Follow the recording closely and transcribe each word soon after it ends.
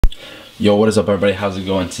Yo, what is up everybody? How's it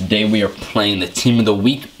going? Today we are playing the team of the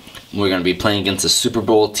week. We're going to be playing against a Super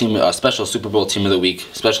Bowl team, a special Super Bowl team of the week,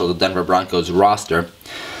 special the Denver Broncos roster.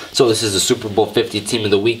 So this is the Super Bowl 50 team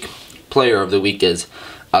of the week. Player of the week is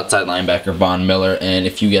outside linebacker Von Miller, and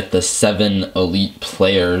if you get the 7 elite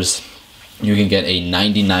players, you can get a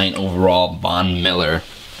 99 overall Von Miller.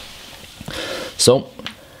 So,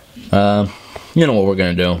 you know what we're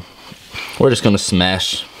going to do. We're just going to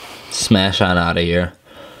smash on out of here.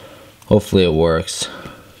 Hopefully it works.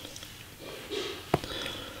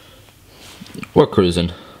 We're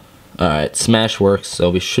cruising. Alright, smash works, so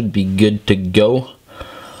we should be good to go.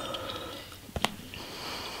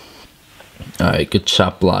 Alright, good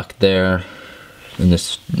shot block there. And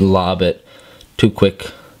just lob it. Too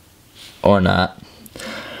quick. Or not.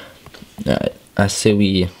 Alright, I say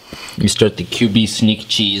we start the QB sneak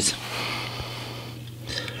cheese.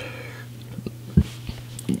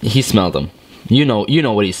 He smelled him. You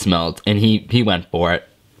know what he smelled, and he went for it.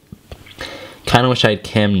 Kind of wish I had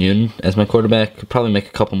Cam Newton as my quarterback. Could probably make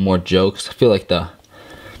a couple more jokes. I feel like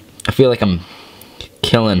I'm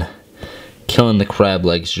killing the crab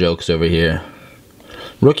legs jokes over here.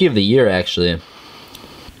 Rookie of the year, actually.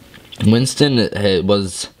 Winston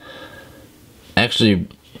was actually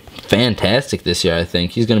fantastic this year. I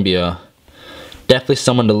think he's gonna be definitely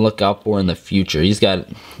someone to look out for in the future. He's got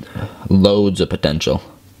loads of potential.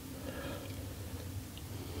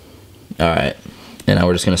 Alright, and now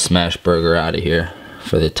we're just going to smash Burger out of here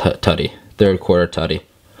for the tutty. Third quarter tutty.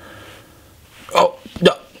 Oh,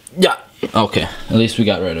 yeah. Okay, at least we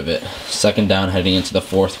got rid of it. Second down heading into the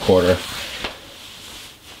fourth quarter.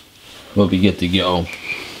 We'll be good to go.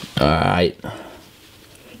 Alright.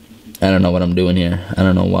 I don't know what I'm doing here. I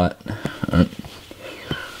don't know what.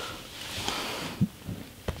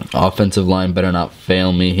 Offensive line better not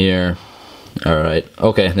fail me here. Alright,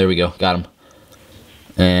 okay, there we go. Got him.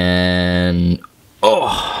 And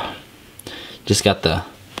just got the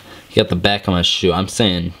back of my shoe. I'm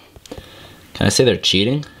saying, can I say they're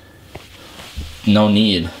cheating? No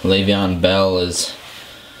need. Le'Veon Bell is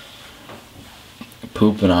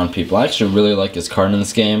pooping on people. I actually really like his card in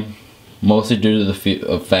this game, mostly due to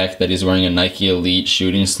the fact that he's wearing a Nike Elite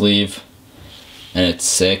shooting sleeve, and it's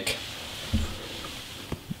sick.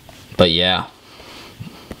 But yeah,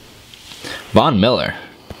 Von Miller,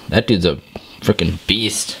 that dude's a freaking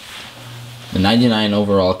beast. The 99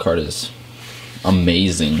 overall card is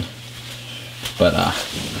amazing. But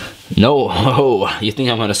no, you think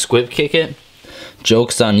I'm gonna squib kick it?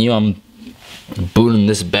 Joke's on you. I'm booting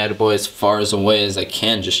this bad boy as far away as I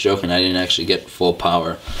can. Just joking, I didn't actually get full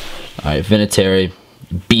power. Alright, Vinatieri,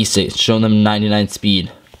 beast it, showing them 99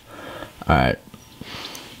 speed. Alright,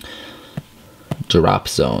 drop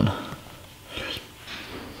zone.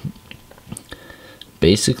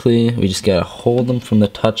 Basically, we just gotta hold them from the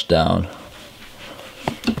touchdown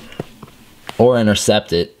or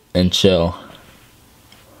intercept it and chill.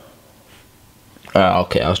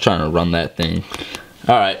 Okay, I was trying to run that thing.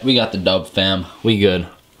 Alright, we got the dub, fam. We good.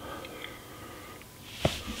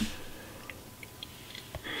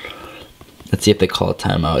 Let's see if they call a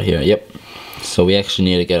timeout here. Yep. So we actually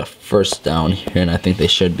need to get a first down here, and I think they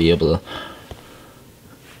should be able to.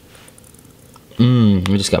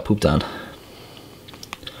 We just got pooped on.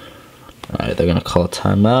 Alright, they're gonna call a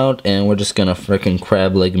timeout, and we're just gonna frickin'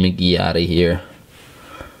 crab leg McGee out of here.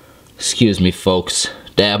 Excuse me, folks.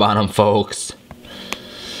 Dab on them, folks.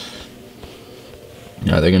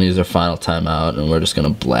 Alright, they're gonna use their final timeout, and we're just gonna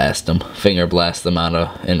blast them, finger blast them out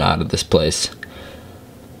of this place.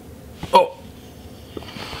 Oh!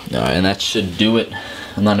 Alright, and that should do it.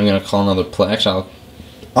 I'm not even gonna call another play. Actually,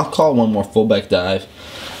 I'll call one more fullback dive.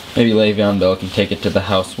 Maybe Le'Veon Bell can take it to the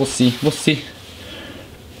house. We'll see. We'll see.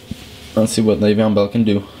 Let's see what Le'Veon Bell can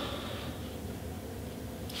do.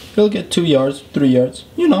 He'll get 2 yards, 3 yards.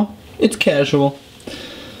 You know, it's casual.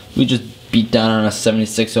 We just beat down on a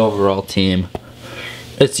 76 overall team.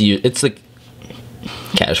 It's like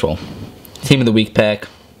casual. Team of the week pack.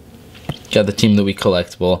 Got the team of the week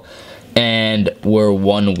collectible. And we're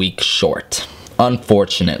 1 week short,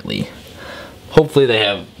 unfortunately. Hopefully they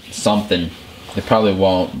have something. They probably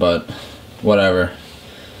won't, but whatever.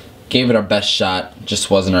 Gave it our best shot, just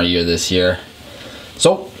wasn't our year this year.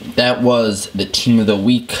 So, that was the Team of the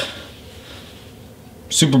Week.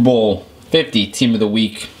 Super Bowl 50 Team of the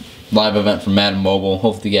Week live event from Madden Mobile.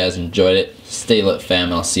 Hopefully you guys enjoyed it. Stay lit, fam,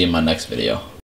 and I'll see you in my next video.